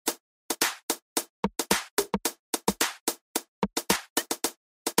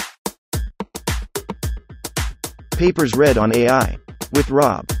Papers read on AI. With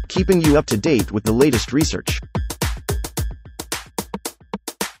Rob, keeping you up to date with the latest research.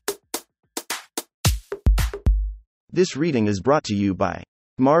 This reading is brought to you by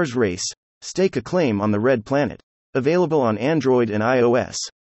Mars Race. Stake a claim on the Red Planet. Available on Android and iOS.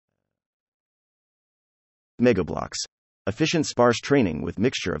 MegaBlocks. Efficient sparse training with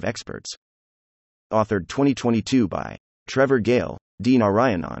mixture of experts. Authored 2022 by Trevor Gale, D.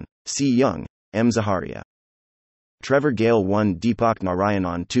 Narayanan, C. Young, M. Zaharia. Trevor Gale 1, Deepak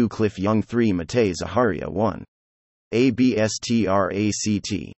Narayanan 2, Cliff Young 3, Matej Zaharia 1.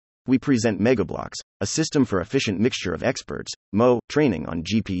 ABSTRACT. We present MegaBlocks, a system for efficient mixture of experts, MO, training on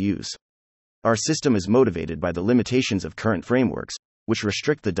GPUs. Our system is motivated by the limitations of current frameworks, which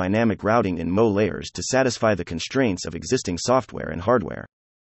restrict the dynamic routing in MO layers to satisfy the constraints of existing software and hardware.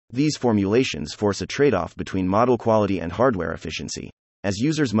 These formulations force a trade-off between model quality and hardware efficiency, as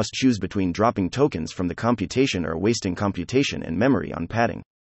users must choose between dropping tokens from the computation or wasting computation and memory on padding.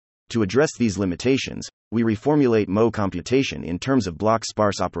 To address these limitations, we reformulate MO computation in terms of block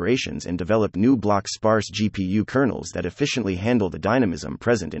sparse operations and develop new block sparse GPU kernels that efficiently handle the dynamism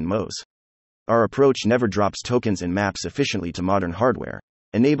present in MOs. Our approach never drops tokens and maps efficiently to modern hardware,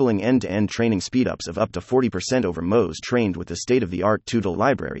 enabling end-to-end training speedups of up to 40% over MOs trained with the state-of-the-art TUTL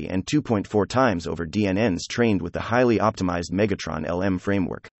library and 2.4 times over DNNs trained with the highly optimized Megatron LM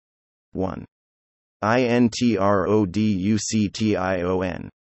framework. 1. INTRODUCTION.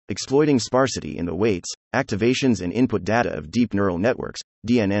 Exploiting sparsity in the weights, activations and input data of deep neural networks,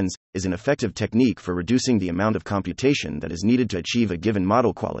 DNNs, is an effective technique for reducing the amount of computation that is needed to achieve a given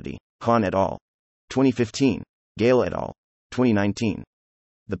model quality. Han et al. 2015. Gale et al. 2019.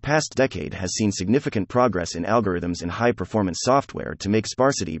 The past decade has seen significant progress in algorithms and high-performance software to make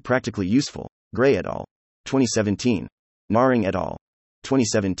sparsity practically useful. Gray et al. 2017. Naring et al.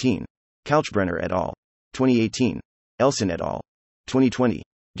 2017. Couchbrenner et al. 2018. Elson et al. 2020.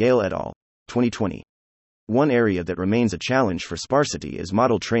 Gale et al. 2020. One area that remains a challenge for sparsity is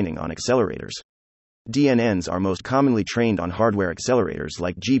model training on accelerators. DNNs are most commonly trained on hardware accelerators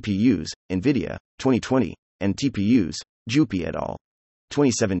like GPUs, NVIDIA, 2020, and TPUs, Jupi et al.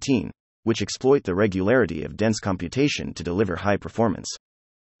 2017, which exploit the regularity of dense computation to deliver high performance.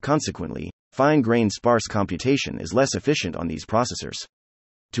 Consequently, fine-grained sparse computation is less efficient on these processors.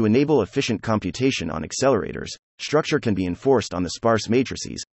 To enable efficient computation on accelerators, structure can be enforced on the sparse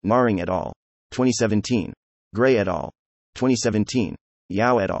matrices. Naring et al. 2017. Gray et al. 2017.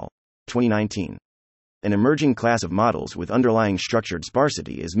 Yao et al. 2019. An emerging class of models with underlying structured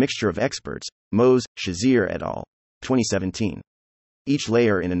sparsity is mixture of experts, MOs, Shazir et al. 2017. Each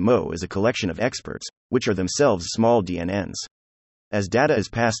layer in an MO is a collection of experts, which are themselves small DNNs. As data is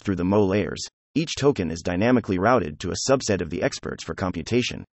passed through the MO layers, each token is dynamically routed to a subset of the experts for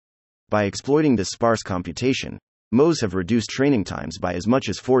computation. By exploiting this sparse computation, MOs have reduced training times by as much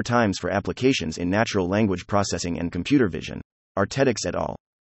as 4 times for applications in natural language processing and computer vision. Artetics et al.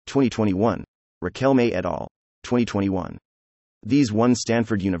 2021. Raquelme et al. 2021. These 1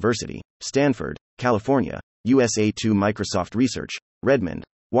 Stanford University, Stanford, California, USA 2 Microsoft Research, Redmond,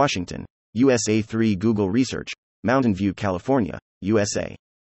 Washington, USA 3 Google Research, Mountain View, California, USA.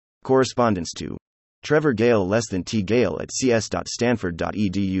 Correspondence to Trevor Gale T Gale at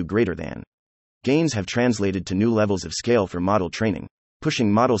cs.stanford.edu . Gains have translated to new levels of scale for model training,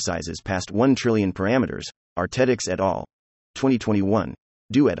 pushing model sizes past 1 trillion parameters. Artetics et al. 2021.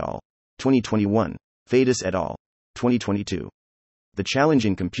 Du et al. 2021. Fadis et al. 2022. The challenge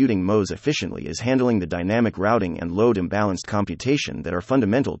in computing MOs efficiently is handling the dynamic routing and load imbalanced computation that are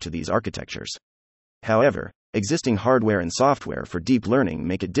fundamental to these architectures. However, existing hardware and software for deep learning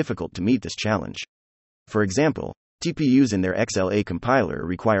make it difficult to meet this challenge. For example, TPUs in their XLA compiler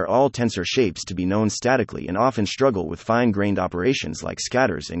require all tensor shapes to be known statically and often struggle with fine-grained operations like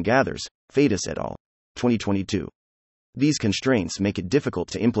scatters and gathers. Fadis et al. 2022. These constraints make it difficult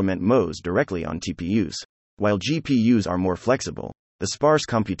to implement MOs directly on TPUs. While GPUs are more flexible, the sparse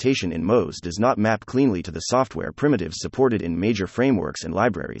computation in MOs does not map cleanly to the software primitives supported in major frameworks and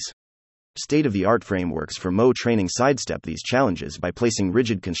libraries. State-of-the-art frameworks for MO training sidestep these challenges by placing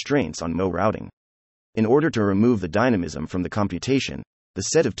rigid constraints on MO routing. In order to remove the dynamism from the computation, the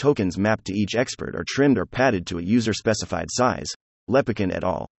set of tokens mapped to each expert are trimmed or padded to a user-specified size. Lepikin et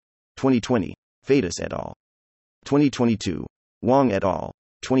al. 2020. Fadis et al. 2022. Wang et al.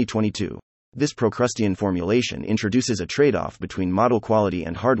 2022. This Procrustean formulation introduces a trade-off between model quality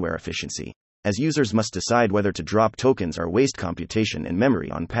and hardware efficiency, as users must decide whether to drop tokens or waste computation and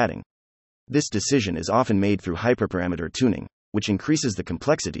memory on padding. This decision is often made through hyperparameter tuning, which increases the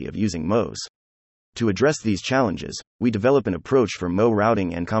complexity of using MOs. To address these challenges, we develop an approach for MO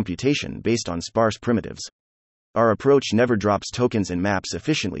routing and computation based on sparse primitives. Our approach never drops tokens and maps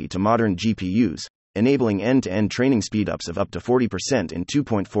efficiently to modern GPUs, enabling end-to-end training speedups of up to 40% and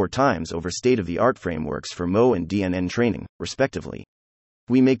 2.4 times over state-of-the-art frameworks for MO and DNN training, respectively.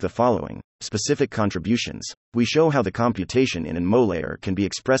 We make the following specific contributions. We show how the computation in an MO layer can be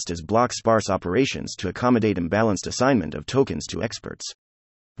expressed as block sparse operations to accommodate imbalanced assignment of tokens to experts.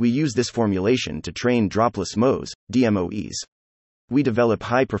 We use this formulation to train dropless MOs, DMOEs. We develop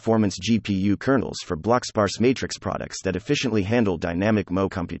high-performance GPU kernels for block-sparse matrix products that efficiently handle dynamic MO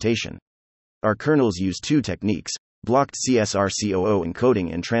computation. Our kernels use two techniques, blocked CSRCOO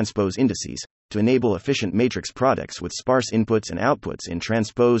encoding and transpose indices, to enable efficient matrix products with sparse inputs and outputs in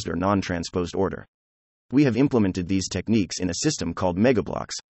transposed or non-transposed order. We have implemented these techniques in a system called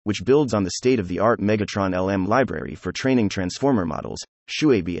MegaBlocks, which builds on the state-of-the-art Megatron LM library for training transformer models,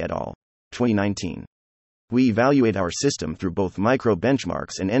 Shuabi et al., 2019. We evaluate our system through both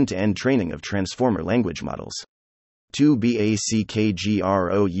micro-benchmarks and end-to-end training of transformer language models.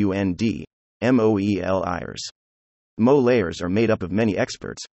 2BACKGROUND, MOELIRs. MO layers are made up of many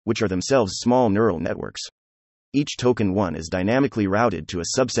experts, which are themselves small neural networks. Each token 1 is dynamically routed to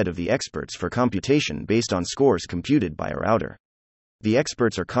a subset of the experts for computation based on scores computed by a router. The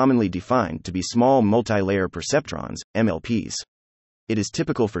experts are commonly defined to be small multi-layer perceptrons, MLPs. It is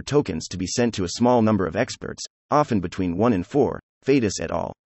typical for tokens to be sent to a small number of experts, often between 1 and 4, Fadis et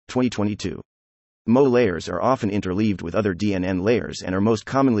al., 2022. MO layers are often interleaved with other DNN layers and are most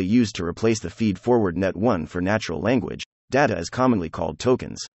commonly used to replace the feed-forward net1 for natural language. Data is commonly called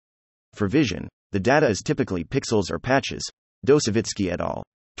tokens. For vision, the data is typically pixels or patches. Dosevitsky et al.,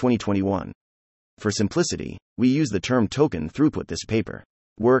 2021. For simplicity, we use the term token throughput. This paper.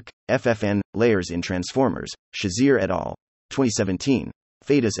 Work, FFN, Layers in Transformers, Shazir et al., 2017,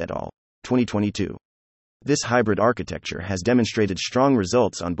 Fadis et al., 2022. This hybrid architecture has demonstrated strong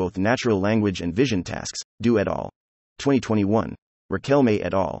results on both natural language and vision tasks. Du et al., 2021, Raquelme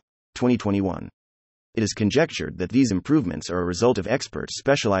et al., 2021. It is conjectured that these improvements are a result of experts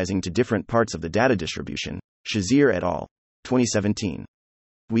specializing to different parts of the data distribution. Shazir et al., 2017.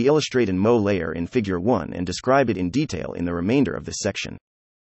 We illustrate an MO layer in Figure 1 and describe it in detail in the remainder of this section.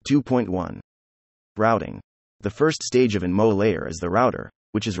 2.1. Routing. The first stage of an MO layer is the router,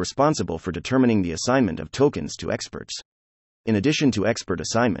 which is responsible for determining the assignment of tokens to experts. In addition to expert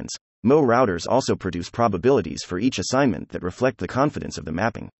assignments, MO routers also produce probabilities for each assignment that reflect the confidence of the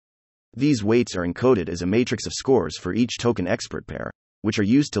mapping. These weights are encoded as a matrix of scores for each token expert pair, which are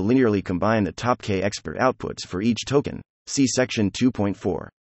used to linearly combine the top K expert outputs for each token. See section 2.4.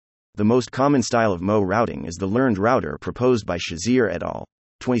 The most common style of MO routing is the learned router proposed by Shazir et al.,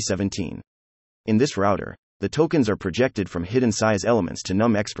 2017. In this router, the tokens are projected from hidden size elements to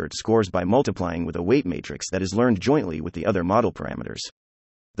num expert scores by multiplying with a weight matrix that is learned jointly with the other model parameters.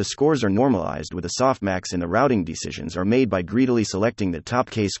 The scores are normalized with a softmax, and the routing decisions are made by greedily selecting the top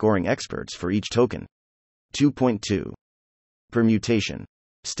K scoring experts for each token. 2.2. Permutation.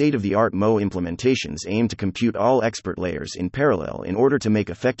 State-of-the-art MO implementations aim to compute all expert layers in parallel in order to make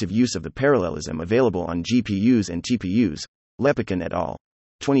effective use of the parallelism available on GPUs and TPUs. Lepikin et al.,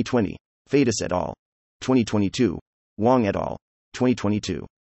 2020, Fadis et al., 2022, Wang et al., 2022.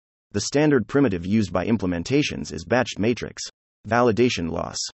 The standard primitive used by implementations is batched matrix. Validation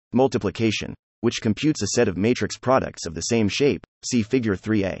loss. Multiplication, which computes a set of matrix products of the same shape, see Figure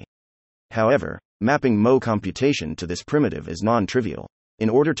 3a. However, mapping MO computation to this primitive is non-trivial. In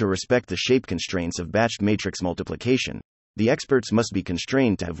order to respect the shape constraints of batched matrix multiplication, the experts must be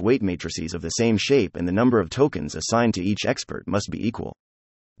constrained to have weight matrices of the same shape, and the number of tokens assigned to each expert must be equal.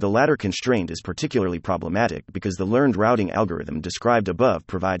 The latter constraint is particularly problematic because the learned routing algorithm described above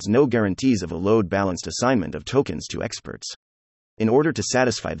provides no guarantees of a load-balanced assignment of tokens to experts. In order to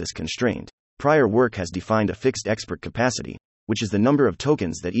satisfy this constraint, prior work has defined a fixed expert capacity, which is the number of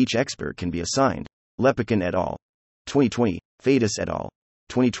tokens that each expert can be assigned. Lepikin et al., 2020, Fadis et al.,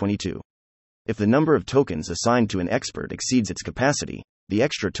 2022. If the number of tokens assigned to an expert exceeds its capacity, the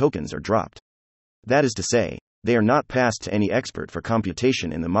extra tokens are dropped. That is to say, they are not passed to any expert for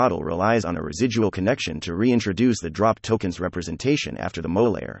computation, and the model relies on a residual connection to reintroduce the dropped tokens representation after the MO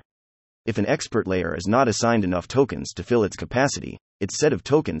layer. If an expert layer is not assigned enough tokens to fill its capacity, its set of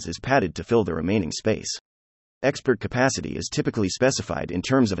tokens is padded to fill the remaining space. Expert capacity is typically specified in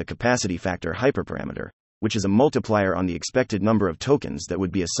terms of a capacity factor hyperparameter, which is a multiplier on the expected number of tokens that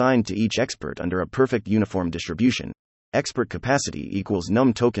would be assigned to each expert under a perfect uniform distribution. Expert capacity equals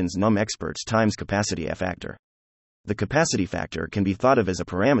num tokens num experts times capacity factor. The capacity factor can be thought of as a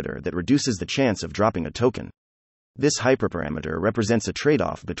parameter that reduces the chance of dropping a token. This hyperparameter represents a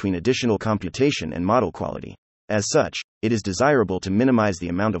trade-off between additional computation and model quality. As such, it is desirable to minimize the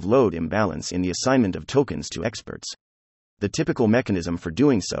amount of load imbalance in the assignment of tokens to experts. The typical mechanism for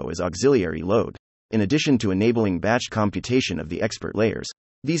doing so is auxiliary load. In addition to enabling batched computation of the expert layers,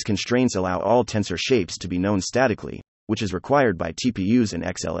 these constraints allow all tensor shapes to be known statically, which is required by TPUs in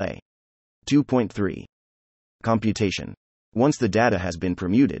XLA. 2.3. Computation. Once the data has been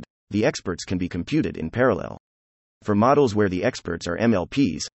permuted, the experts can be computed in parallel. For models where the experts are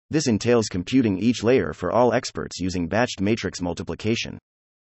MLPs, this entails computing each layer for all experts using batched matrix multiplication.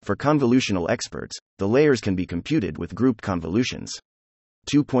 For convolutional experts, the layers can be computed with grouped convolutions.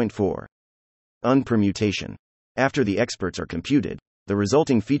 2.4. Unpermutation. After the experts are computed, the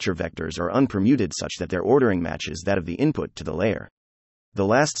resulting feature vectors are unpermuted such that their ordering matches that of the input to the layer. The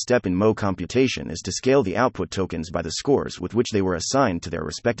last step in MO computation is to scale the output tokens by the scores with which they were assigned to their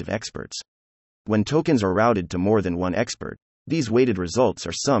respective experts. When tokens are routed to more than one expert, these weighted results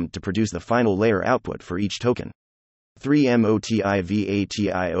are summed to produce the final layer output for each token. 3.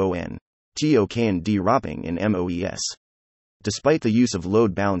 MOTIVATION. TOKN dropping in MOES. Despite the use of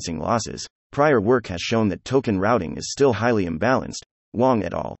load balancing losses, prior work has shown that token routing is still highly imbalanced. Wang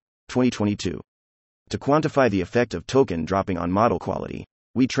et al. 2022. To quantify the effect of token dropping on model quality,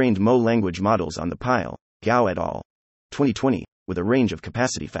 we trained MO language models on the pile, Gao et al. 2020, with a range of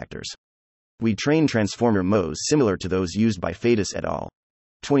capacity factors. We trained transformer MOs similar to those used by Fadis et al.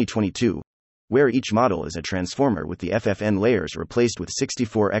 2022, where each model is a transformer with the FFN layers replaced with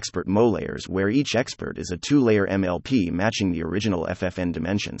 64 expert MO layers where each expert is a 2-layer MLP matching the original FFN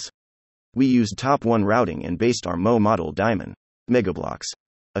dimensions. We used top 1 routing and based our MO model Diamond, MegaBlocks.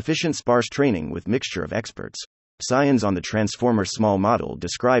 Efficient sparse training with mixture of experts. Science on the transformer small model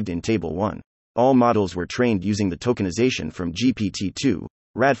described in Table 1. All models were trained using the tokenization from GPT-2,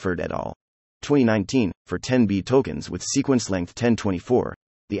 Radford et al. 2019, for 10B tokens with sequence length 1024,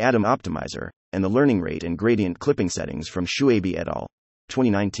 the Atom Optimizer, and the learning rate and gradient clipping settings from Shuaibi et al.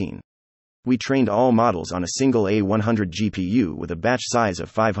 2019. We trained all models on a single A100 GPU with a batch size of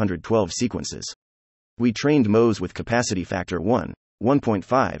 512 sequences. We trained MOs with capacity factor 1,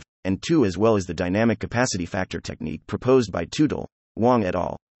 1.5, and 2 as well as the dynamic capacity factor technique proposed by Tudor, Wang et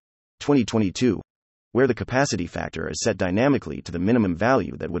al. 2022, where the capacity factor is set dynamically to the minimum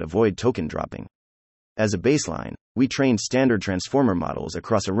value that would avoid token dropping. As a baseline, we trained standard transformer models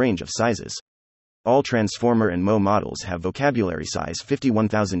across a range of sizes. All transformer and MO models have vocabulary size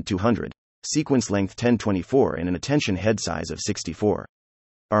 51200, sequence length 1024 and an attention head size of 64.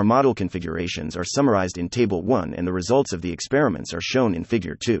 Our model configurations are summarized in Table 1 and the results of the experiments are shown in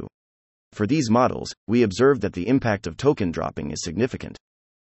Figure 2. For these models, we observed that the impact of token dropping is significant.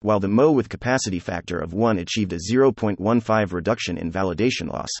 While the MO with capacity factor of 1 achieved a 0.15 reduction in validation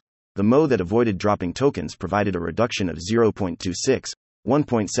loss, the MO that avoided dropping tokens provided a reduction of 0.26,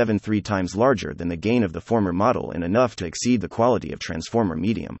 1.73 times larger than the gain of the former model and enough to exceed the quality of transformer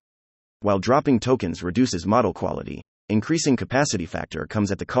medium. While dropping tokens reduces model quality, increasing capacity factor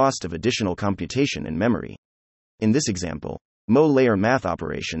comes at the cost of additional computation and memory. In this example, MO layer math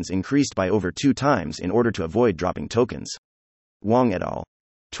operations increased by over 2 times in order to avoid dropping tokens. Wang et al.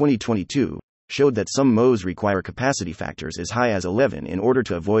 2022 showed that some MOs require capacity factors as high as 11 in order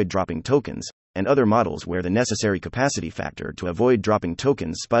to avoid dropping tokens, and other models where the necessary capacity factor to avoid dropping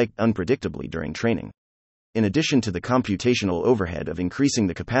tokens spiked unpredictably during training. In addition to the computational overhead of increasing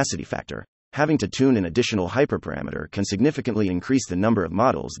the capacity factor, having to tune an additional hyperparameter can significantly increase the number of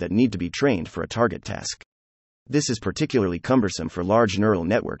models that need to be trained for a target task. This is particularly cumbersome for large neural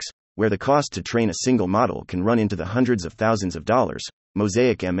networks, where the cost to train a single model can run into the hundreds of thousands of dollars.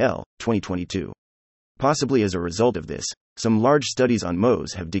 Mosaic ML, 2022. Possibly as a result of this, some large studies on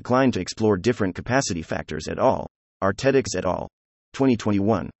MOs have declined to explore different capacity factors et al. Artetics et al.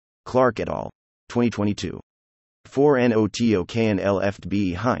 2021. Clark et al. 2022. 4 NOTOKN left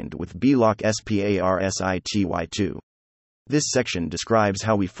behind with block SPARSITY2. This section describes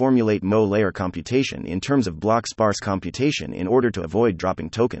how we formulate MO layer computation in terms of block sparse computation in order to avoid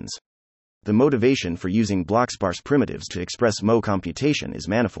dropping tokens. The motivation for using block sparse primitives to express MO computation is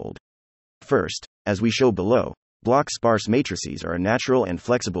manifold. First, as we show below, block sparse matrices are a natural and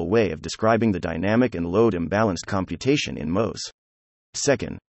flexible way of describing the dynamic and load imbalanced computation in MOs.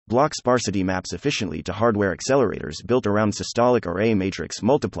 Second, block sparsity maps efficiently to hardware accelerators built around systolic array matrix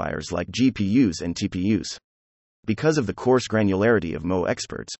multipliers like GPUs and TPUs. Because of the coarse granularity of MO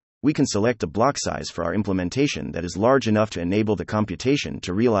experts, we can select a block size for our implementation that is large enough to enable the computation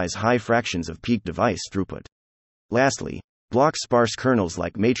to realize high fractions of peak device throughput. Lastly, block sparse kernels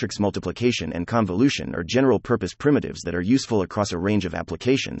like matrix multiplication and convolution are general-purpose primitives that are useful across a range of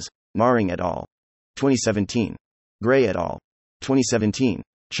applications. Naring et al. 2017. Gray et al. 2017.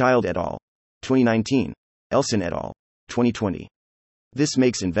 Child et al. 2019. Elson et al. 2020. This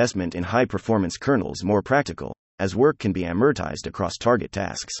makes investment in high-performance kernels more practical, as work can be amortized across target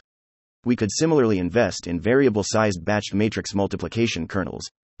tasks. We could similarly invest in variable-sized batched matrix multiplication kernels,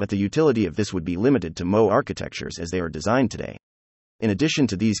 but the utility of this would be limited to MO architectures as they are designed today. In addition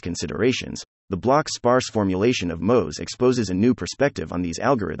to these considerations, the block sparse formulation of MOs exposes a new perspective on these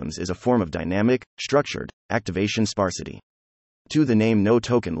algorithms as a form of dynamic, structured, activation sparsity. The name no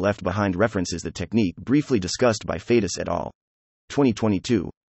token left behind references the technique briefly discussed by Fadis et al. 2022,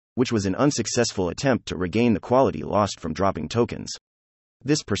 which was an unsuccessful attempt to regain the quality lost from dropping tokens.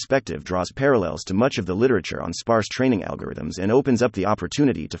 This perspective draws parallels to much of the literature on sparse training algorithms and opens up the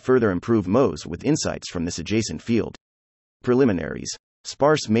opportunity to further improve MOs with insights from this adjacent field. Preliminaries.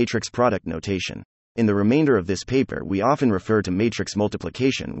 Sparse matrix product notation. In the remainder of this paper, we often refer to matrix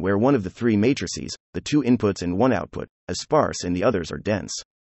multiplication where one of the three matrices, the two inputs and one output, is sparse and the others are dense.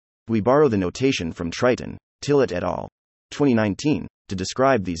 We borrow the notation from Triton, Tillett et al. 2019, to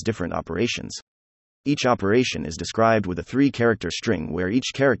describe these different operations. Each operation is described with a three-character string where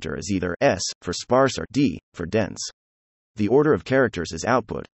each character is either S for sparse or D for dense. The order of characters is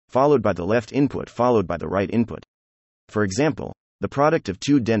output, followed by the left input followed by the right input. For example, the product of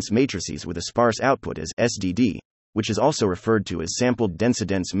two dense matrices with a sparse output is SDD, which is also referred to as sampled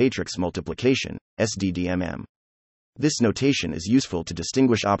dense matrix multiplication, SDDMM. This notation is useful to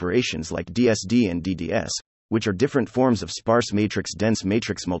distinguish operations like DSD and DDS, which are different forms of sparse matrix dense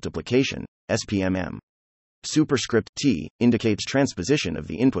matrix multiplication, SPMM. Superscript T indicates transposition of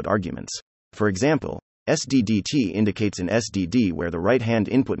the input arguments. For example, SDDT indicates an SDD where the right-hand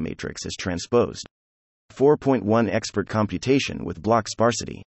input matrix is transposed. 4.1 Expert computation with block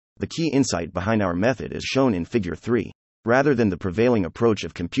sparsity. The key insight behind our method is shown in Figure 3. Rather than the prevailing approach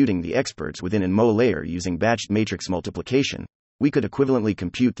of computing the experts within an MO layer using batched matrix multiplication, we could equivalently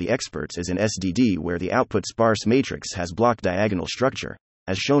compute the experts as an SDD where the output sparse matrix has block diagonal structure,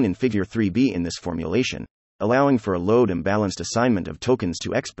 as shown in Figure 3b. In this formulation, allowing for a load-imbalanced assignment of tokens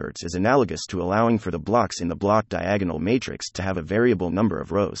to experts is analogous to allowing for the blocks in the block diagonal matrix to have a variable number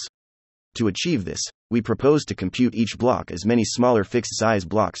of rows. To achieve this, we propose to compute each block as many smaller fixed-size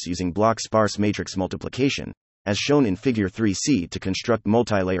blocks using block sparse matrix multiplication, as shown in Figure 3c. To construct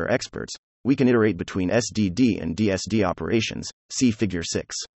multi-layer experts, we can iterate between SDD and DSD operations, see Figure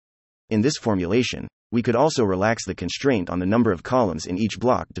 6. In this formulation, we could also relax the constraint on the number of columns in each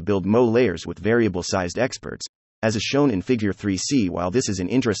block to build MO layers with variable-sized experts, as is shown in Figure 3c. While this is an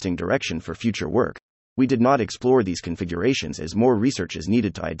interesting direction for future work, we did not explore these configurations as more research is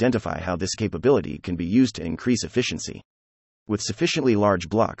needed to identify how this capability can be used to increase efficiency. With sufficiently large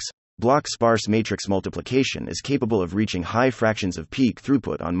blocks, block sparse matrix multiplication is capable of reaching high fractions of peak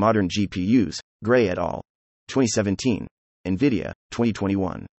throughput on modern GPUs, Gray et al. 2017. NVIDIA,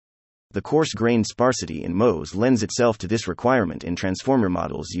 2021. The coarse-grained sparsity in MOs lends itself to this requirement in transformer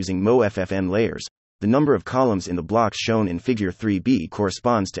models using MO FFN layers. The number of columns in the blocks shown in Figure 3b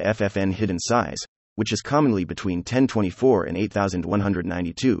corresponds to FFN hidden size, which is commonly between 1024 and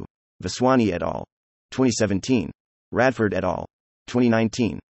 8192. Vaswani et al. 2017. Radford et al.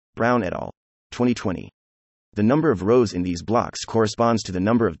 2019. Brown et al. 2020. The number of rows in these blocks corresponds to the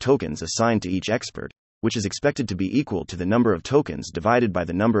number of tokens assigned to each expert, which is expected to be equal to the number of tokens divided by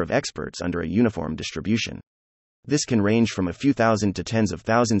the number of experts under a uniform distribution. This can range from a few thousand to tens of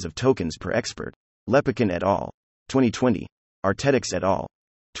thousands of tokens per expert. Lepikin et al. 2020. Artetics et al.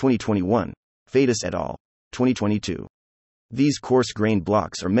 2021. Fadis et al. 2022. These coarse-grained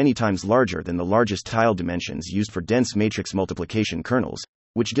blocks are many times larger than the largest tile dimensions used for dense matrix multiplication kernels,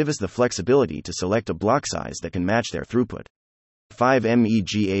 which give us the flexibility to select a block size that can match their throughput. 5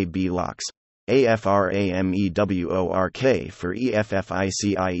 MegaBlocks. AFRAMEWORK for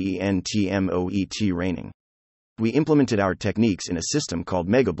EFFICIENTMOET raining. We implemented our techniques in a system called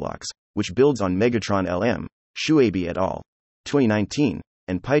MegaBlocks, which builds on Megatron LM, Shuabi et al. 2019,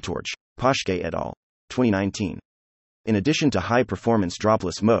 and PyTorch, Poshke et al. 2019. In addition to high-performance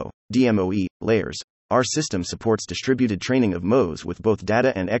dropless MO, DMOE, layers, our system supports distributed training of MOs with both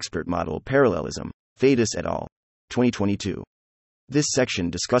data and expert model parallelism, Fadis et al. 2022. This section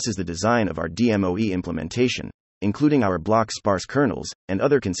discusses the design of our DMOE implementation, including our block sparse kernels, and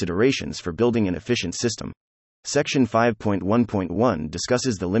other considerations for building an efficient system. Section 5.1.1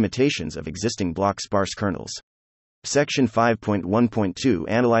 discusses the limitations of existing block sparse kernels. Section 5.1.2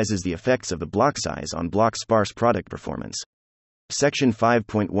 analyzes the effects of the block size on block sparse product performance. Section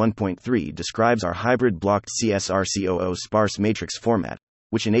 5.1.3 describes our hybrid blocked CSRCOO sparse matrix format,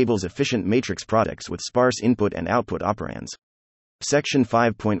 which enables efficient matrix products with sparse input and output operands. Section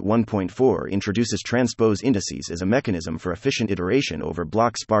 5.1.4 introduces transpose indices as a mechanism for efficient iteration over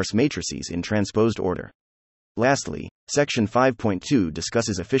block sparse matrices in transposed order. Lastly, Section 5.2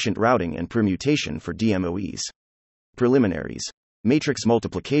 discusses efficient routing and permutation for DMOEs. Preliminaries. Matrix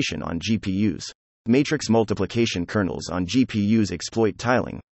multiplication on GPUs. Matrix multiplication kernels on GPUs exploit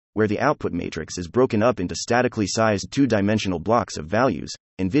tiling, where the output matrix is broken up into statically sized two-dimensional blocks of values,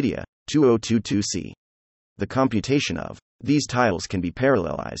 NVIDIA 2022C. The computation of these tiles can be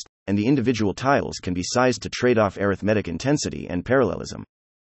parallelized, and the individual tiles can be sized to trade off arithmetic intensity and parallelism.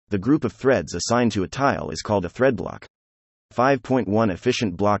 The group of threads assigned to a tile is called a thread block. 5.1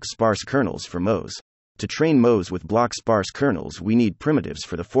 Efficient block sparse kernels for MOS. To train MOS with block sparse kernels, we need primitives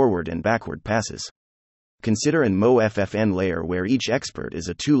for the forward and backward passes. Consider an MOFFN layer where each expert is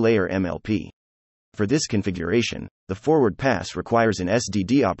a two-layer MLP. For this configuration, the forward pass requires an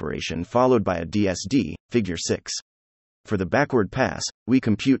SDD operation followed by a DSD, figure 6. For the backward pass, we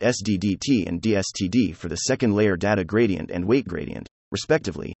compute SDDT and DSTD for the second layer data gradient and weight gradient,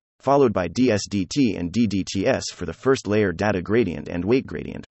 respectively, followed by DSDT and DDTS for the first layer data gradient and weight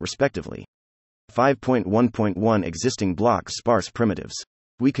gradient, respectively. 5.1.1 Existing block sparse primitives.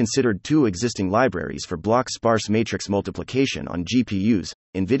 We considered two existing libraries for block sparse matrix multiplication on GPUs,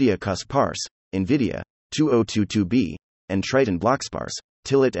 NVIDIA Sparse, NVIDIA 2022B, and Triton BlockSparse,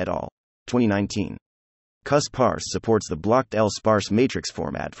 Tillett et al. 2019. Sparse supports the blocked L sparse matrix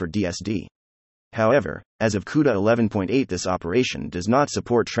format for DSD. However, as of CUDA 11.8, this operation does not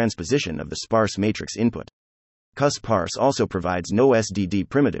support transposition of the sparse matrix input. Sparse also provides no SDD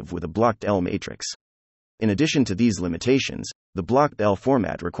primitive with a blocked L matrix. In addition to these limitations, the blocked L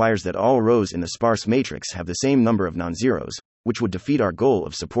format requires that all rows in the sparse matrix have the same number of non-zeros, which would defeat our goal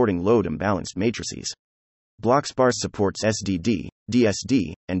of supporting load-imbalanced matrices. BlockSparse supports SDD,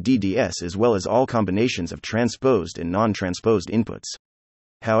 DSD, and DDS as well as all combinations of transposed and non-transposed inputs.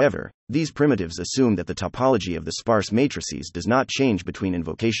 However, these primitives assume that the topology of the sparse matrices does not change between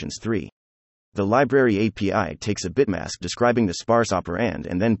invocations 3. The library API takes a bitmask describing the sparse operand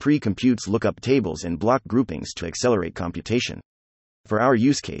and then pre-computes lookup tables and block groupings to accelerate computation. For our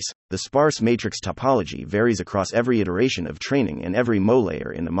use case, the sparse matrix topology varies across every iteration of training and every MO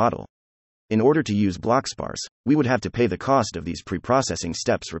layer in the model. In order to use BlockSparse, we would have to pay the cost of these pre-processing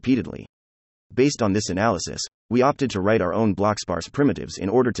steps repeatedly. Based on this analysis, we opted to write our own BlockSparse primitives in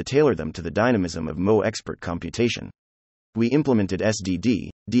order to tailor them to the dynamism of MO expert computation. We implemented SDD,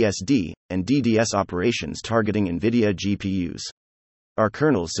 DSD, and DDS operations targeting NVIDIA GPUs. Our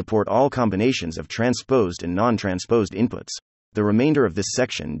kernels support all combinations of transposed and non-transposed inputs. The remainder of this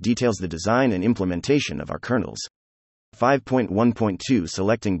section details the design and implementation of our kernels. 5.1.2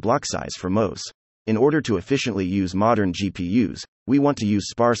 Selecting block size for MOS. In order to efficiently use modern GPUs, we want to use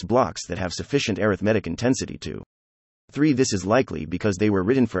sparse blocks that have sufficient arithmetic intensity to 3. This is likely because they were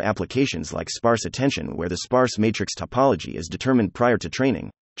written for applications like sparse attention where the sparse matrix topology is determined prior to training.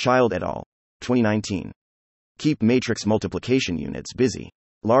 Child et al. 2019. Keep matrix multiplication units busy.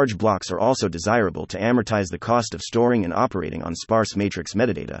 Large blocks are also desirable to amortize the cost of storing and operating on sparse matrix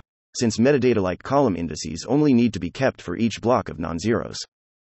metadata, since metadata like column indices only need to be kept for each block of non-zeros.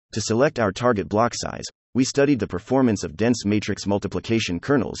 To select our target block size, we studied the performance of dense matrix multiplication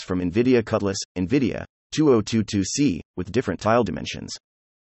kernels from NVIDIA Cutlass, NVIDIA 2022C, with different tile dimensions.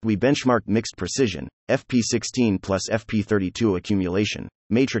 We benchmarked mixed precision, FP16 plus FP32 accumulation,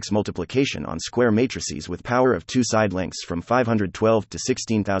 matrix multiplication on square matrices with power of two side lengths from 512 to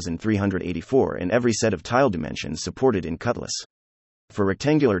 16,384 in every set of tile dimensions supported in Cutlass. For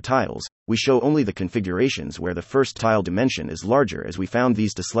rectangular tiles, we show only the configurations where the first tile dimension is larger, as we found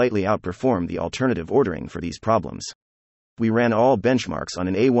these to slightly outperform the alternative ordering for these problems. We ran all benchmarks on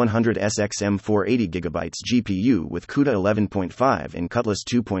an A100S XM480GB GPU with CUDA 11.5 and Cutlass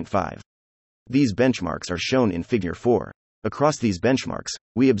 2.5. These benchmarks are shown in Figure 4. Across these benchmarks,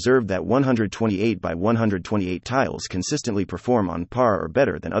 we observed that 128 by 128 tiles consistently perform on par or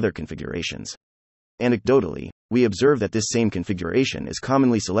better than other configurations. Anecdotally, we observe that this same configuration is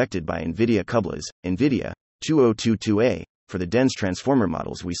commonly selected by NVIDIA Cutlass, NVIDIA 2022A, for the dense transformer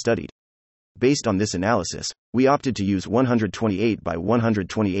models we studied. Based on this analysis, we opted to use 128 by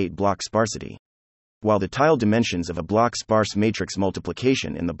 128 block sparsity. While the tile dimensions of a block sparse matrix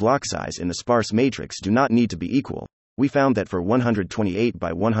multiplication and the block size in the sparse matrix do not need to be equal, we found that for 128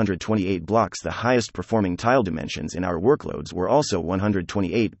 by 128 blocks the highest performing tile dimensions in our workloads were also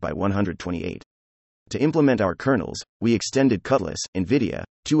 128 by 128. To implement our kernels, we extended Cutlass, NVIDIA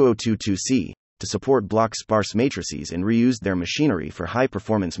 2022C, to support block sparse matrices and reused their machinery for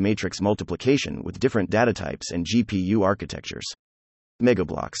high-performance matrix multiplication with different data types and GPU architectures.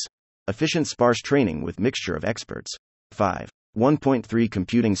 MegaBlocks. Efficient sparse training with mixture of experts. 5. 1.3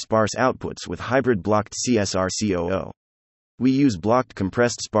 Computing sparse outputs with hybrid blocked CSR COO. We use blocked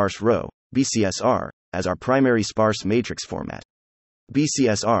compressed sparse row, BCSR, as our primary sparse matrix format.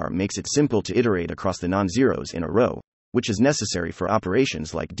 BCSR makes it simple to iterate across the non-zeros in a row, which is necessary for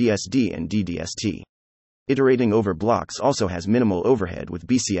operations like DSD and DDST. Iterating over blocks also has minimal overhead with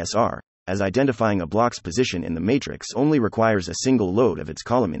BCSR, as identifying a block's position in the matrix only requires a single load of its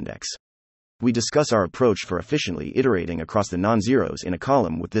column index. We discuss our approach for efficiently iterating across the non-zeros in a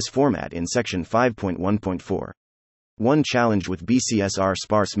column with this format in section 5.1.4. One challenge with BCSR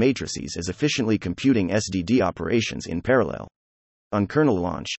sparse matrices is efficiently computing SDD operations in parallel. On kernel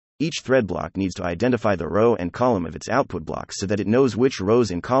launch, each thread block needs to identify the row and column of its output block so that it knows which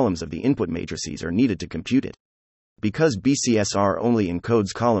rows and columns of the input matrices are needed to compute it. Because BCSR only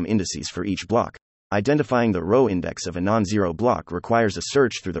encodes column indices for each block, identifying the row index of a non-zero block requires a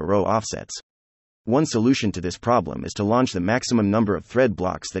search through the row offsets. One solution to this problem is to launch the maximum number of thread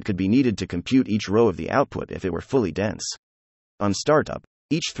blocks that could be needed to compute each row of the output if it were fully dense. On startup,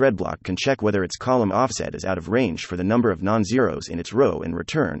 each thread block can check whether its column offset is out of range for the number of non-zeros in its row and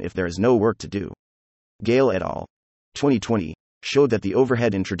return if there is no work to do. Gale et al. 2020 showed that the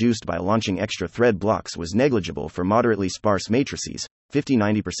overhead introduced by launching extra thread blocks was negligible for moderately sparse matrices,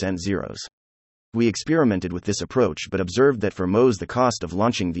 50-90% zeros. We experimented with this approach but observed that for MOS the cost of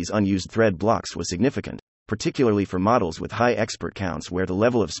launching these unused thread blocks was significant, particularly for models with high expert counts where the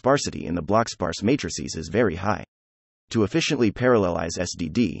level of sparsity in the block sparse matrices is very high. To efficiently parallelize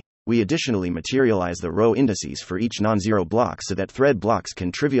SDD, we additionally materialize the row indices for each non-zero block so that thread blocks can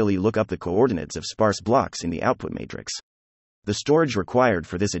trivially look up the coordinates of sparse blocks in the output matrix. The storage required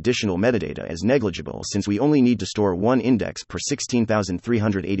for this additional metadata is negligible since we only need to store one index per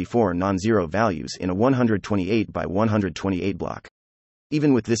 16,384 non-zero values in a 128 by 128 block.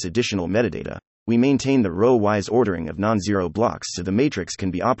 Even with this additional metadata, we maintain the row-wise ordering of non-zero blocks so the matrix can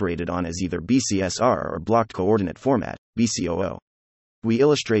be operated on as either BCSR or blocked coordinate format, BCOO. We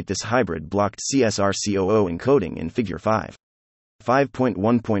illustrate this hybrid blocked CSR-COO encoding in Figure 5.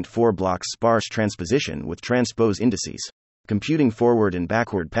 5.1.4 blocks sparse transposition with transpose indices. Computing forward and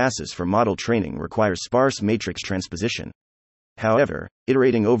backward passes for model training requires sparse matrix transposition. However,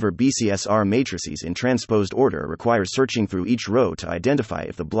 iterating over BCSR matrices in transposed order requires searching through each row to identify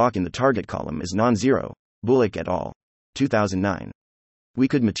if the block in the target column is non-zero. Bullock et al. 2009. We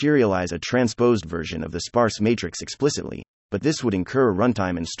could materialize a transposed version of the sparse matrix explicitly, but this would incur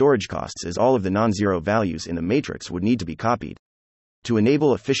runtime and storage costs as all of the non-zero values in the matrix would need to be copied. To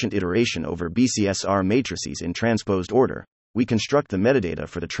enable efficient iteration over BCSR matrices in transposed order, we construct the metadata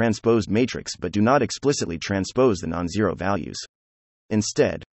for the transposed matrix but do not explicitly transpose the non-zero values.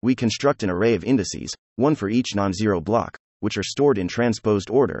 Instead, we construct an array of indices, one for each non-zero block, which are stored in transposed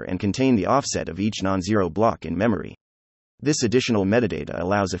order and contain the offset of each non-zero block in memory. This additional metadata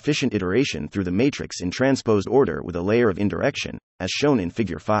allows efficient iteration through the matrix in transposed order with a layer of indirection, as shown in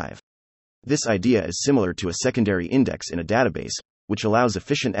Figure 5. This idea is similar to a secondary index in a database, which allows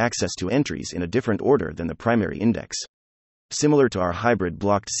efficient access to entries in a different order than the primary index. Similar to our hybrid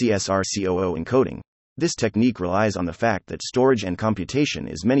blocked CSR-COO encoding, this technique relies on the fact that storage and computation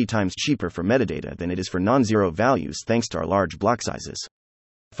is many times cheaper for metadata than it is for non-zero values thanks to our large block sizes.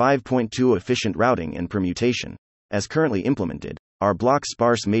 5.2 Efficient routing and permutation. As currently implemented, our block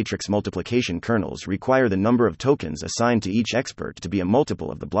sparse matrix multiplication kernels require the number of tokens assigned to each expert to be a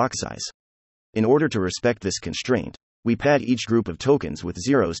multiple of the block size. In order to respect this constraint, we pad each group of tokens with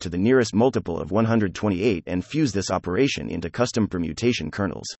zeros to the nearest multiple of 128 and fuse this operation into custom permutation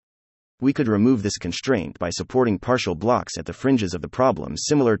kernels. We could remove this constraint by supporting partial blocks at the fringes of the problem,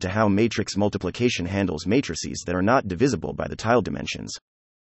 similar to how matrix multiplication handles matrices that are not divisible by the tile dimensions.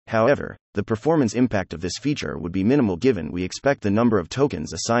 However, the performance impact of this feature would be minimal given we expect the number of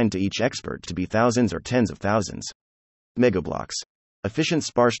tokens assigned to each expert to be thousands or tens of thousands. MegaBlocks. Efficient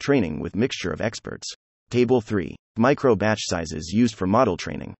sparse training with mixture of experts. Table 3. Micro batch sizes used for model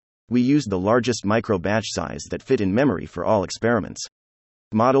training. We used the largest micro batch size that fit in memory for all experiments.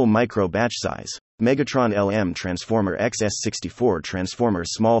 Model micro batch size. Megatron LM Transformer XS64 Transformer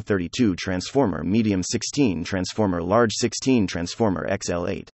Small 32 Transformer Medium 16 Transformer Large 16 Transformer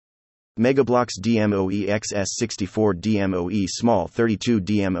XL8. MegaBlocks DMOE XS64 DMOE Small 32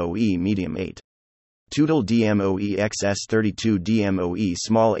 DMOE Medium 8. Tootle DMOE XS32 DMOE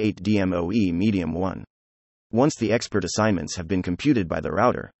Small 8 DMOE Medium 1. Once the expert assignments have been computed by the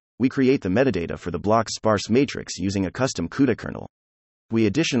router, we create the metadata for the block sparse matrix using a custom CUDA kernel. We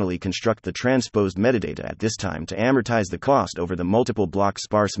additionally construct the transposed metadata at this time to amortize the cost over the multiple block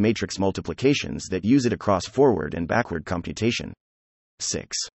sparse matrix multiplications that use it across forward and backward computation.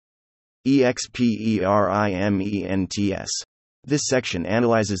 6. EXPERIMENTS. This section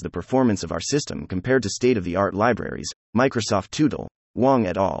analyzes the performance of our system compared to state-of-the-art libraries, Microsoft Tootle, Wang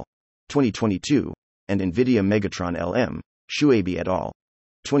et al. 2022, and NVIDIA Megatron LM, Shuabi et al.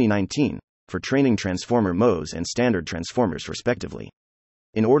 2019, for training transformer MOs and standard transformers respectively.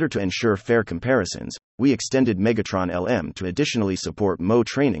 In order to ensure fair comparisons, we extended Megatron LM to additionally support MO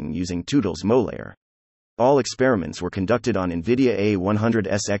training using Tootle's MO layer. All experiments were conducted on NVIDIA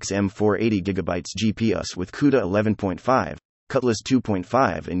A100S M480GB GPUs with CUDA 11.5, Cutlass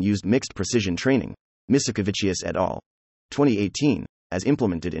 2.5 and used mixed precision training, Misakevicius et al. 2018, as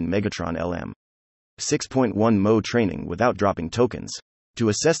implemented in Megatron LM. 6.1 MO training without dropping tokens. To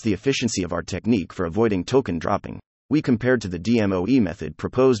assess the efficiency of our technique for avoiding token dropping, we compared to the DMOE method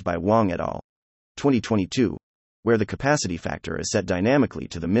proposed by Wang et al. 2022, where the capacity factor is set dynamically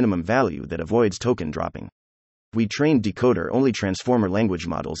to the minimum value that avoids token dropping. We trained decoder-only transformer language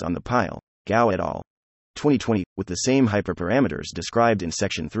models on the pile, Gao et al. 2020, with the same hyperparameters described in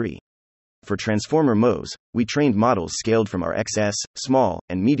Section 3. For transformer MOs, we trained models scaled from our XS, small,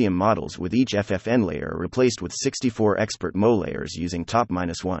 and medium models with each FFN layer replaced with 64 expert MO layers using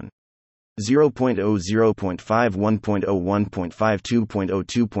top-1.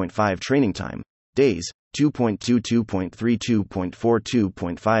 0.00.51.01.52.02.5 training time, days,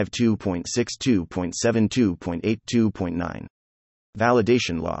 2.22.32.42.52.62.72.82.9.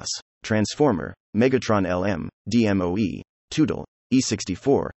 Validation loss. Transformer, Megatron LM, DMOE, Tootle,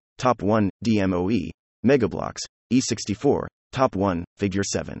 E64, Top 1, DMOE, MegaBlocks, E64, Top 1, Figure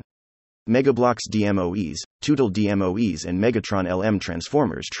 7. MegaBlocks DMOEs, Tootle DMOEs and Megatron LM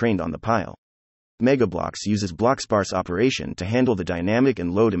transformers trained on the pile. MegaBlocks uses block Sparse operation to handle the dynamic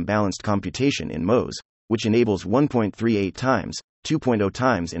and load imbalanced computation in MOs, which enables 1.38 times, 2.0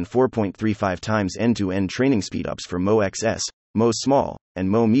 times and 4.35 times end-to-end training speedups for MO XS, MO small, and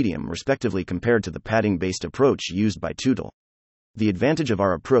MO medium respectively compared to the padding-based approach used by Tootle. The advantage of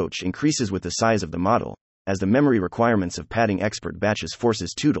our approach increases with the size of the model, as the memory requirements of padding expert batches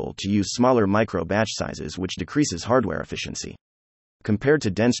forces Tootle to use smaller micro batch sizes, which decreases hardware efficiency. Compared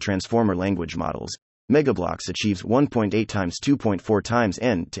to dense transformer language models, MegaBlocks achieves 1.8 times 2.4 times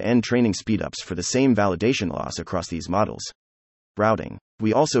end-to-end training speedups for the same validation loss across these models. Routing.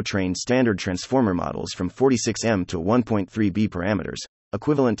 We also trained standard transformer models from 46M to 1.3B parameters,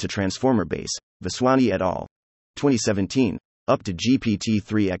 equivalent to transformer base, Vaswani et al. 2017, up to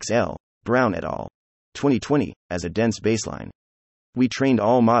GPT-3XL, Brown et al. 2020, as a dense baseline. We trained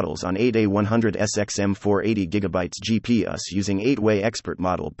all models on 8A100SXM480GB GPUs using 8-way expert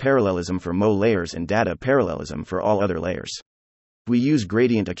model parallelism for MO layers and data parallelism for all other layers. We use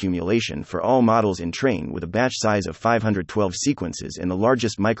gradient accumulation for all models in train with a batch size of 512 sequences and the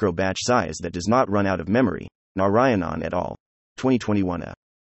largest micro batch size that does not run out of memory, Narayanan et al. 2021.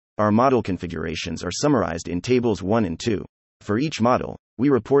 Our model configurations are summarized in tables 1 and 2. For each model, we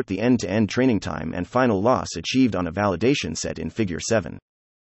report the end-to-end training time and final loss achieved on a validation set in Figure 7.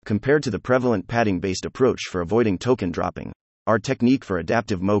 Compared to the prevalent padding-based approach for avoiding token dropping, our technique for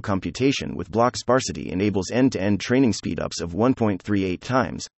adaptive MO computation with block sparsity enables end-to-end training speedups of 1.38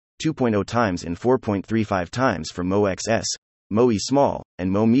 times, 2.0 times and 4.35 times for MO XS, MO E small,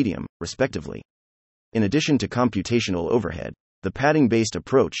 and MO medium, respectively. In addition to computational overhead, the padding-based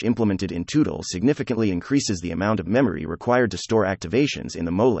approach implemented in Tootle significantly increases the amount of memory required to store activations in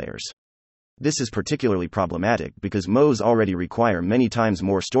the MO layers. This is particularly problematic because MOs already require many times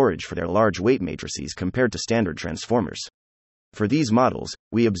more storage for their large weight matrices compared to standard transformers. For these models,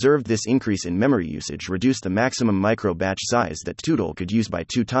 we observed this increase in memory usage reduced the maximum micro batch size that Tootle could use by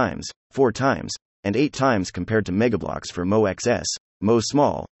 2 times, 4 times, and 8 times compared to MegaBlocks for MO XS, MO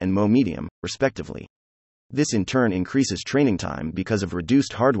small, and MO medium, respectively. This in turn increases training time because of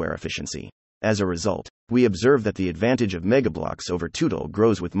reduced hardware efficiency. As a result, we observe that the advantage of MegaBlocks over Tootle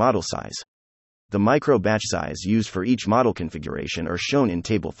grows with model size. The micro batch size used for each model configuration are shown in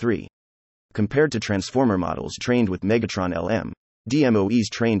Table 3. Compared to transformer models trained with Megatron LM, DMOEs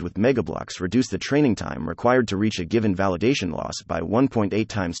trained with MegaBlocks reduce the training time required to reach a given validation loss by 1.8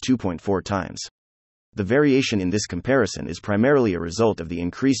 times 2.4 times. The variation in this comparison is primarily a result of the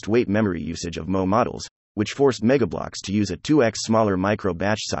increased weight memory usage of MO models, which forced MegaBlocks to use a 2x smaller micro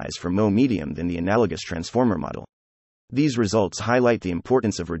batch size for MO medium than the analogous transformer model. These results highlight the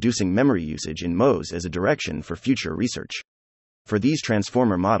importance of reducing memory usage in MOs as a direction for future research. For these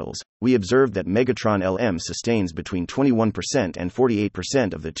transformer models, we observed that Megatron LM sustains between 21% and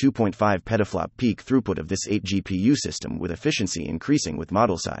 48% of the 2.5 petaflop peak throughput of this 8-GPU system, with efficiency increasing with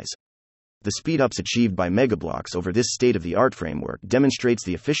model size. The speedups achieved by MegaBlocks over this state-of-the-art framework demonstrates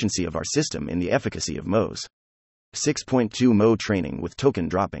the efficiency of our system in the efficacy of MOs. 6.2 MO training with token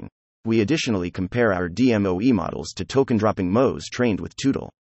dropping. We additionally compare our DMOE models to token dropping MOs trained with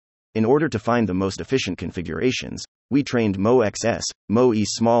Tootle. In order to find the most efficient configurations, we trained MoXS, MoE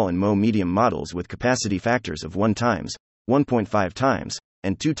small and Mo medium models with capacity factors of 1 times, 1.5 times,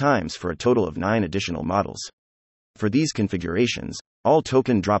 and 2 times for a total of 9 additional models. For these configurations, all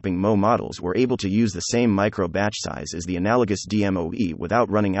token-dropping Mo models were able to use the same micro-batch size as the analogous DMOE without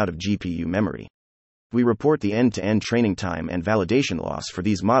running out of GPU memory. We report the end-to-end training time and validation loss for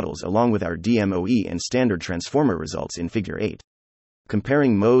these models along with our DMOE and standard transformer results in Figure 8.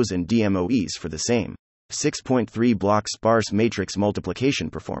 Comparing MOs and DMOEs for the same 6.3 block sparse matrix multiplication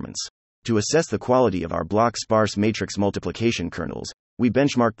performance. To assess the quality of our block sparse matrix multiplication kernels, we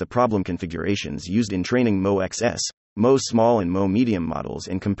benchmarked the problem configurations used in training MoXS, Mo small and Mo medium models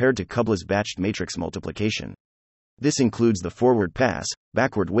and compared to Kubla's batched matrix multiplication. This includes the forward pass,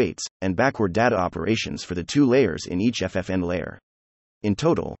 backward weights, and backward data operations for the 2 layers in each FFN layer. In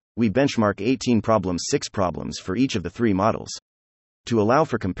total, we benchmark 18 problems, 6 problems for each of the 3 models. To allow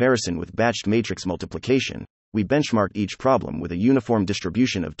for comparison with batched matrix multiplication, we benchmarked each problem with a uniform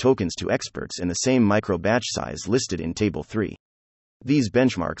distribution of tokens to experts in the same micro-batch size listed in Table 3. These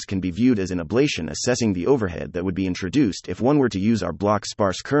benchmarks can be viewed as an ablation assessing the overhead that would be introduced if one were to use our block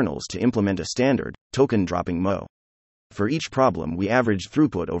sparse kernels to implement a standard, token-dropping Mo. For each problem we averaged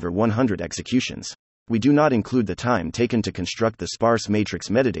throughput over 100 executions. We do not include the time taken to construct the sparse matrix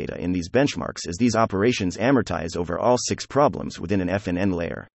metadata in these benchmarks as these operations amortize over all 6 problems within an FNN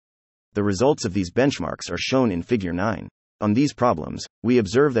layer. The results of these benchmarks are shown in Figure 9. On these problems, we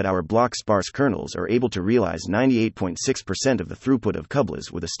observe that our block sparse kernels are able to realize 98.6% of the throughput of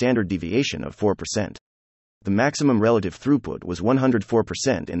Kubla's with a standard deviation of 4%. The maximum relative throughput was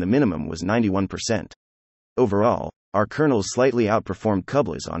 104% and the minimum was 91%. Overall, our kernels slightly outperformed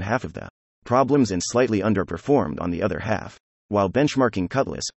Kubla's on half of the problems and slightly underperformed on the other half. While benchmarking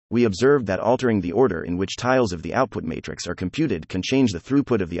Cutlass, we observed that altering the order in which tiles of the output matrix are computed can change the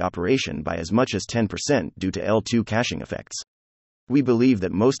throughput of the operation by as much as 10% due to L2 caching effects. We believe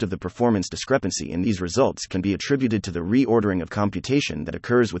that most of the performance discrepancy in these results can be attributed to the reordering of computation that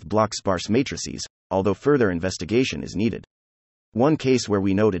occurs with block sparse matrices, although further investigation is needed. One case where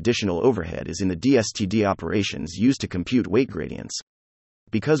we note additional overhead is in the DSTD operations used to compute weight gradients.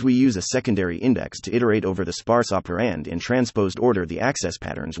 Because we use a secondary index to iterate over the sparse operand in transposed order, the access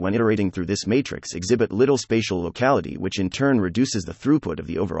patterns when iterating through this matrix exhibit little spatial locality, which in turn reduces the throughput of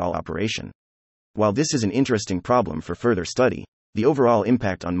the overall operation. While this is an interesting problem for further study, the overall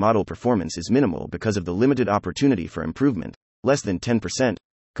impact on model performance is minimal because of the limited opportunity for improvement, less than 10%,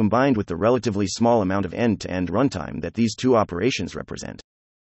 combined with the relatively small amount of end-to-end runtime that these 2 operations represent.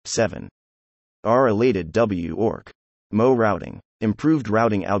 7. R-related W-orc. Mo routing. Improved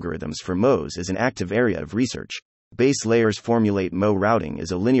routing algorithms for Mo's is an active area of research. Base layers formulate Mo routing is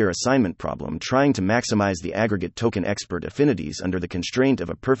a linear assignment problem trying to maximize the aggregate token expert affinities under the constraint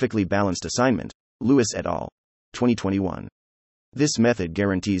of a perfectly balanced assignment. Lewis et al. 2021. This method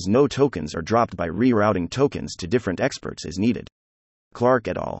guarantees no tokens are dropped by rerouting tokens to different experts as needed. Clark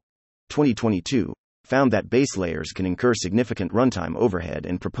et al. 2022 found that base layers can incur significant runtime overhead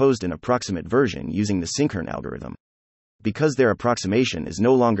and proposed an approximate version using the Synchrn algorithm. Because their approximation is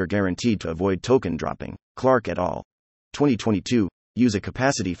no longer guaranteed to avoid token dropping, Clark et al. 2022 use a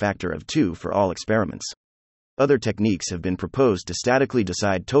capacity factor of 2 for all experiments. Other techniques have been proposed to statically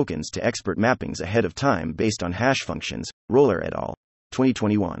decide tokens to expert mappings ahead of time based on hash functions. Roller et al.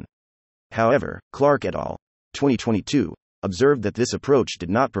 2021. However, Clark et al. 2022 observed that this approach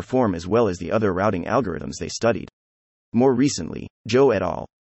did not perform as well as the other routing algorithms they studied. More recently, Zhou et al.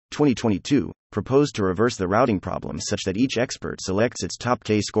 2022 proposed to reverse the routing problem such that each expert selects its top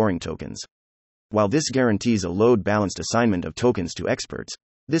K scoring tokens. While this guarantees a load-balanced assignment of tokens to experts,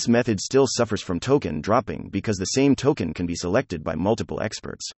 this method still suffers from token dropping because the same token can be selected by multiple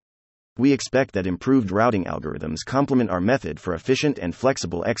experts. We expect that improved routing algorithms complement our method for efficient and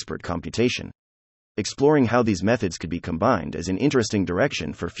flexible expert computation. Exploring how these methods could be combined is an interesting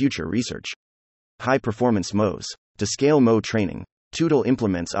direction for future research. High-performance Mo's. To scale Mo training, Tootle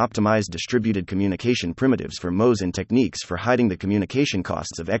implements optimized distributed communication primitives for Mo's and techniques for hiding the communication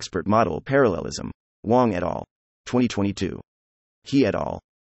costs of expert model parallelism. Wang et al. 2022. He et al.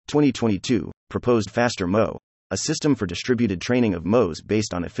 2022 proposed faster Mo, a system for distributed training of Mo's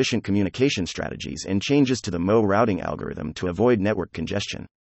based on efficient communication strategies and changes to the Mo routing algorithm to avoid network congestion.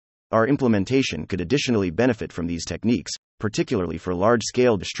 Our implementation could additionally benefit from these techniques, particularly for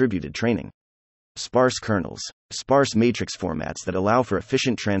large-scale distributed training. Sparse kernels. Sparse matrix formats that allow for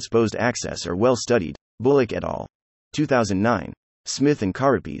efficient transposed access are well studied. Bullock et al. 2009. Smith and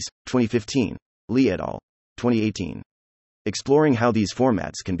Karapis, 2015. Lee et al. 2018. Exploring how these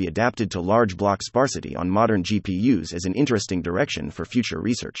formats can be adapted to large block sparsity on modern GPUs is an interesting direction for future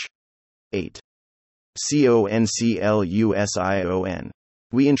research. 8. CONCLUSION.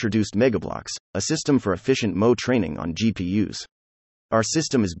 We introduced MegaBlocks, a system for efficient MO training on GPUs. Our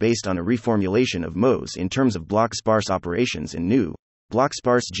system is based on a reformulation of MOs in terms of block sparse operations in new, block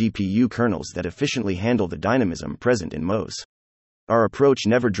sparse GPU kernels that efficiently handle the dynamism present in MOs. Our approach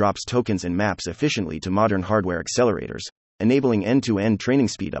never drops tokens and maps efficiently to modern hardware accelerators, enabling end-to-end training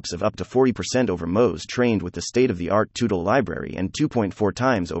speedups of up to 40% over MOs trained with the state-of-the-art TUTL library and 2.4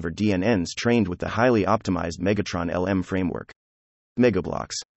 times over DNNs trained with the highly optimized Megatron LM framework.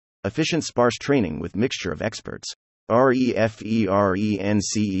 MegaBlocks. Efficient sparse training with mixture of experts. REFERENCES.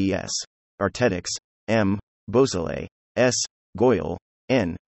 Artetics. M. Bosele. S. Goyal.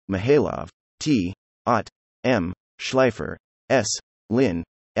 N. Mihailov. T. Ott. M. Schleifer. S. Lin.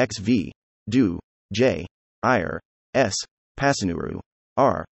 XV. Du. J. Iyer. S. Pasanuru.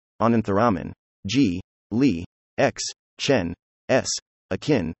 R. Anantharaman. G. Lee. X. Chen. S.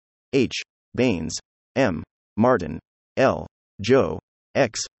 Akin. H. Baines. M. Martin. L. Joe.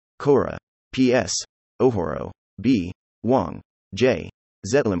 X. Kora. P.S. Ohoro. B. Wang. J.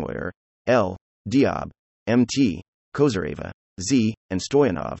 Zetlimoyer. L. Diab. M.T. Kozareva. Z. and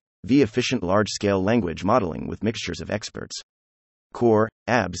Stoyanov. V. Efficient large-scale language modeling with mixtures of experts. Core,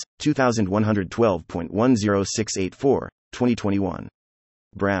 ABS, 2112.10684, 2021.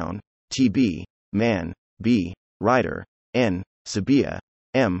 Brown, T.B., Mann, B., Ryder, N., Sabia,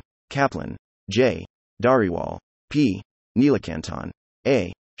 M., Kaplan, J., Dariwal, P., Neelakantan,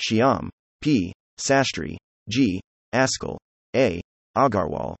 A., Shyam, P., Sastry, G., Askell, A.,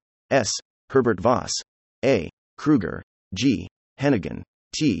 Agarwal, S., Herbert Voss, A., Kruger, G., Hennigan,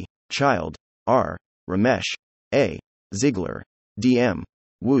 T., Child, R., Ramesh, A., Ziegler, D.M.,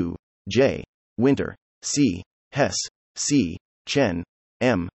 Wu, J., Winter, C., Hess, C., Chen,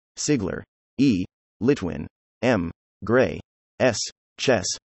 M., Sigler, E., Litwin, M., Gray, S., Chess,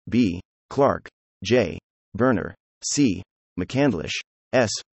 B., Clark, J., Berner, C., McCandlish, S.,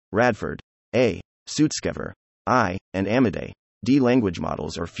 Radford, A., Sutskever, I., and Amadei, D. Language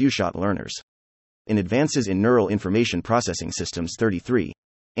models or few-shot learners. In Advances in Neural Information Processing Systems 33,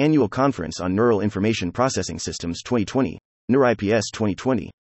 Annual Conference on Neural Information Processing Systems 2020, NeurIPS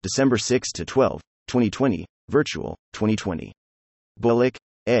 2020, December 6 to 12, 2020, Virtual, 2020. Bullock,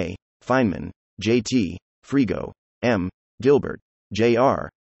 A., Feynman, J.T., Frigo, M., Gilbert, J.R.,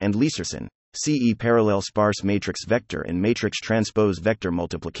 and Lieserson, CE parallel sparse matrix vector and matrix transpose vector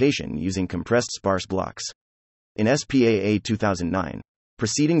multiplication using compressed sparse blocks. In SPAA 2009,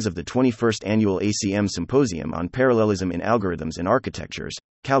 Proceedings of the 21st Annual ACM Symposium on Parallelism in Algorithms and Architectures,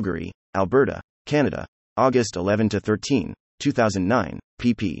 Calgary, Alberta, Canada, August 11 to 13, 2009,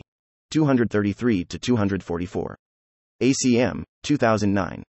 pp. 233 to 244. ACM,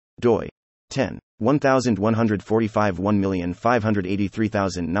 2009. doi. 10. 1145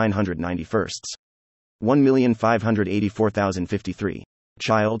 1583991. 1584053.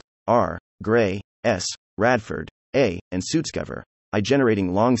 Child, R., Gray, S., Radford, A., and Sutskever, I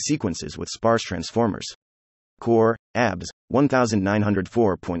generating long sequences with sparse transformers. Core, ABS,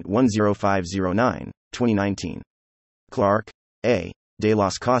 1904.10509, 2019. Clark, A., De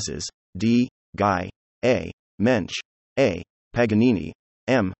Las Casas, D., Guy, A., Mensch, A., Paganini,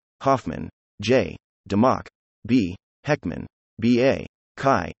 M., Hoffman, J., Demock, B., Heckman, B.A.,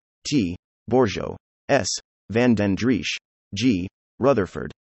 Kai, T., Bourgeot, S., Van den Driesch, G.,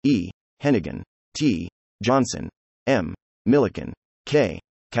 Rutherford, E., Hennigan, T., Johnson, M., Millikan, K.,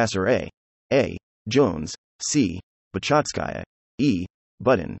 Kasser A., Jones, C., Bachatskaya, E.,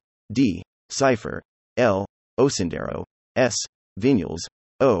 Budden, D., Cipher, L., Osindero, S., Vinyals,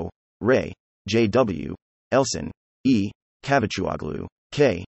 O., Ray, J.W., Elson, E., Kavachuoglu,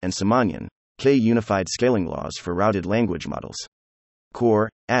 K., and Samanyan, K. Unified Scaling Laws for Routed Language Models. Core,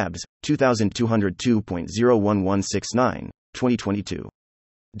 ABS, 2202.01169, 2022.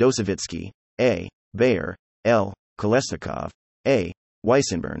 Dosevitsky, A., Bayer, L., Kolesnikov, A.,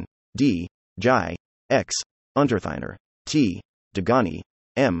 Weissenborn, D., Jai, X., Untertheiner, T., Dagani,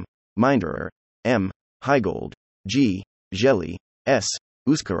 M., Minderer, M., Heigold, G., Jelly, S.,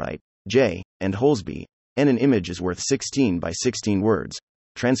 Uskarite, J., and Holsby, N. An image is worth 16 by 16 words,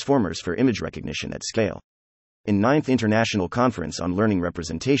 transformers for image recognition at scale. In 9th International Conference on Learning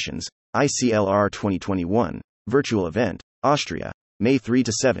Representations, ICLR 2021, Virtual Event, Austria, May 3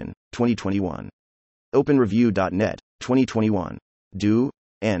 to 7, 2021. OpenReview.net, 2021. Du,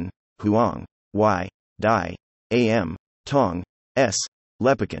 N., Huang, Y., Dai, A.M., Tong, S.,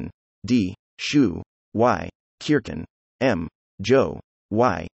 Lepikan, D., Shu, Y., Kirkin, M., Zhou,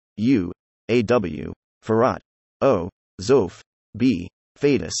 Y., U, A.W., Farhat, O., Zof, B.,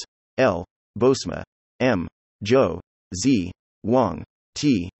 Fadis, L., Bosma, M., Zhou, Z, Wang,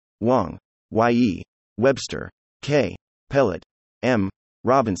 T., Wang, Y.E., Webster, K. Pellet, M.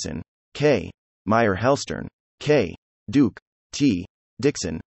 Robinson, K. Meyer-Hellstern, K. Duke, T.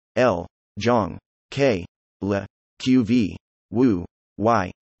 Dixon, L. Zhang, K. Le, Q.V. Wu,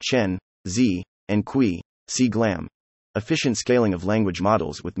 Y. Chen, Z. and Kui, C. Glam. Efficient Scaling of Language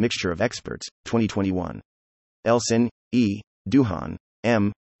Models with Mixture of Experts, 2021. Elson, E. Duhan,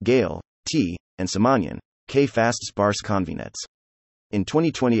 M. Gale, T. and Samanyan, K. Fast Sparse Convenets. In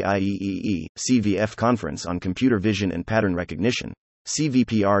 2020 IEEE CVF Conference on Computer Vision and Pattern Recognition,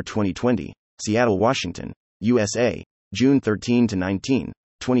 CVPR 2020, Seattle, Washington, USA, June 13 to 19,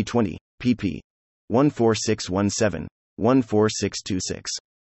 2020, pp. 14617, 14626.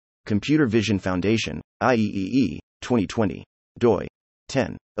 Computer Vision Foundation, IEEE, 2020. doi.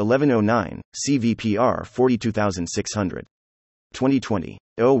 10. 1109, CVPR 42600. 2020.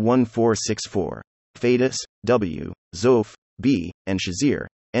 01464. Fadis, W, Zof, B, and Shazir,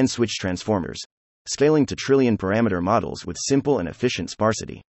 N. Switch Transformers. Scaling to Trillion Parameter Models with Simple and Efficient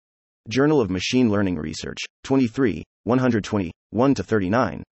Sparsity. Journal of Machine Learning Research, 23, 120,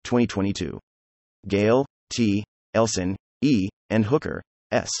 1-39, 2022. Gale, T, Elson, E, and Hooker,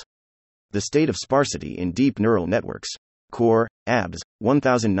 S. The State of Sparsity in Deep Neural Networks. Core, ABS,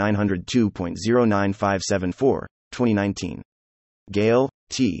 1902.09574, 2019. Gale,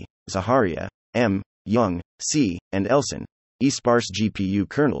 T, Zaharia, M, Young, C, and Elson, E. Sparse GPU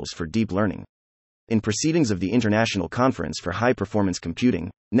Kernels for Deep Learning. In Proceedings of the International Conference for High Performance Computing,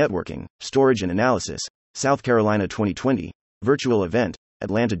 Networking, Storage and Analysis, South Carolina 2020, Virtual Event,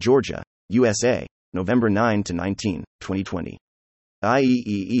 Atlanta, Georgia, USA, November 9 to 19, 2020.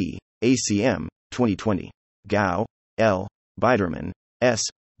 IEEE, ACM, 2020. Gao, L, Biderman, S,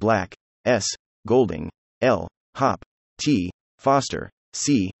 Black, S, Golding, L, Hop, T, Foster,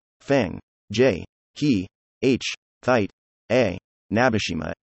 C, Feng, J, He, H, Thite, A,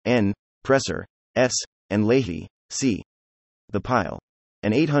 Nabeshima, N, Presser, S, and Leahy, C. The Pile.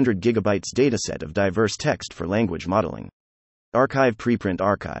 An 800 GB dataset of diverse text for language modeling. Archive Preprint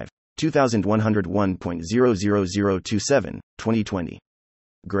Archive, 2101.00027, 2020.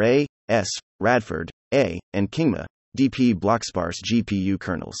 Gray, S, Radford, A, and Kingma, DP BlockSparse GPU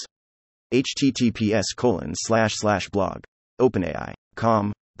Kernels. https://blog.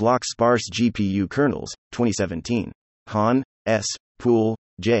 OpenAI.com, BlockSparse GPU Kernels, 2017. Han, S, Poole,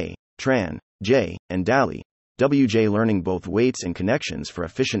 J, Tran, J, and Daly, WJ. Learning Both Weights and Connections for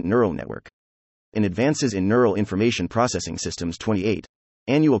Efficient Neural Network. In Advances in Neural Information Processing Systems 28.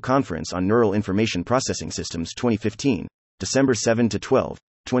 Annual Conference on Neural Information Processing Systems 2015, December 7 to 12,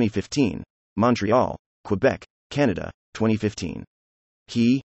 2015, Montreal, Quebec, Canada, 2015.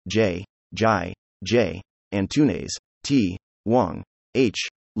 He, J, Jai, J, Antunes, T, Wang, H,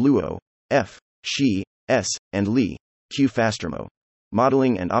 Luo, F, Shi, S, and Li, Q. Fastermo.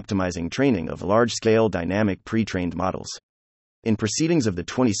 Modeling and Optimizing Training of Large-Scale Dynamic Pre-Trained Models. In Proceedings of the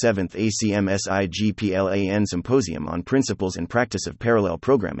 27th ACM-SIGPLAN Symposium on Principles and Practice of Parallel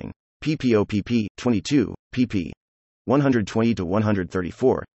Programming, PPOPP 22, pp.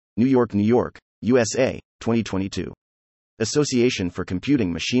 120-134, New York, New York, USA, 2022. Association for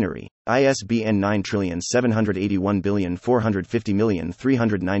Computing Machinery, ISBN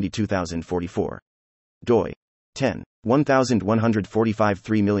 9781450392044. doi. 10. 1145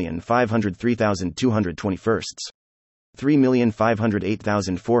 3503221.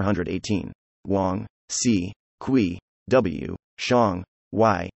 3508418. Wang, C, Kui, W, Shang,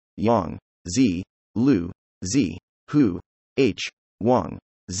 Y, Yang, Z, Lu, Z, Hu, H, Wang,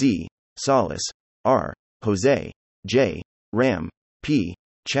 Z, Solis, R, Jose, J, Ram, P,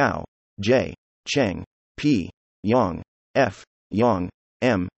 Chow, J, Cheng, P, Yang, F, Yang,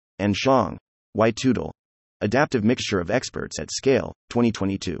 M, and Shang, Y. Tudor. Adaptive Mixture of Experts at Scale,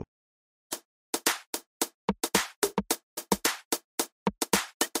 2022.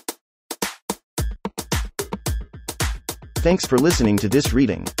 Thanks for listening to this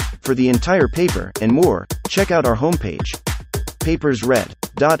reading. For the entire paper and more, check out our homepage,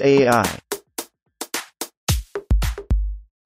 papersread.ai.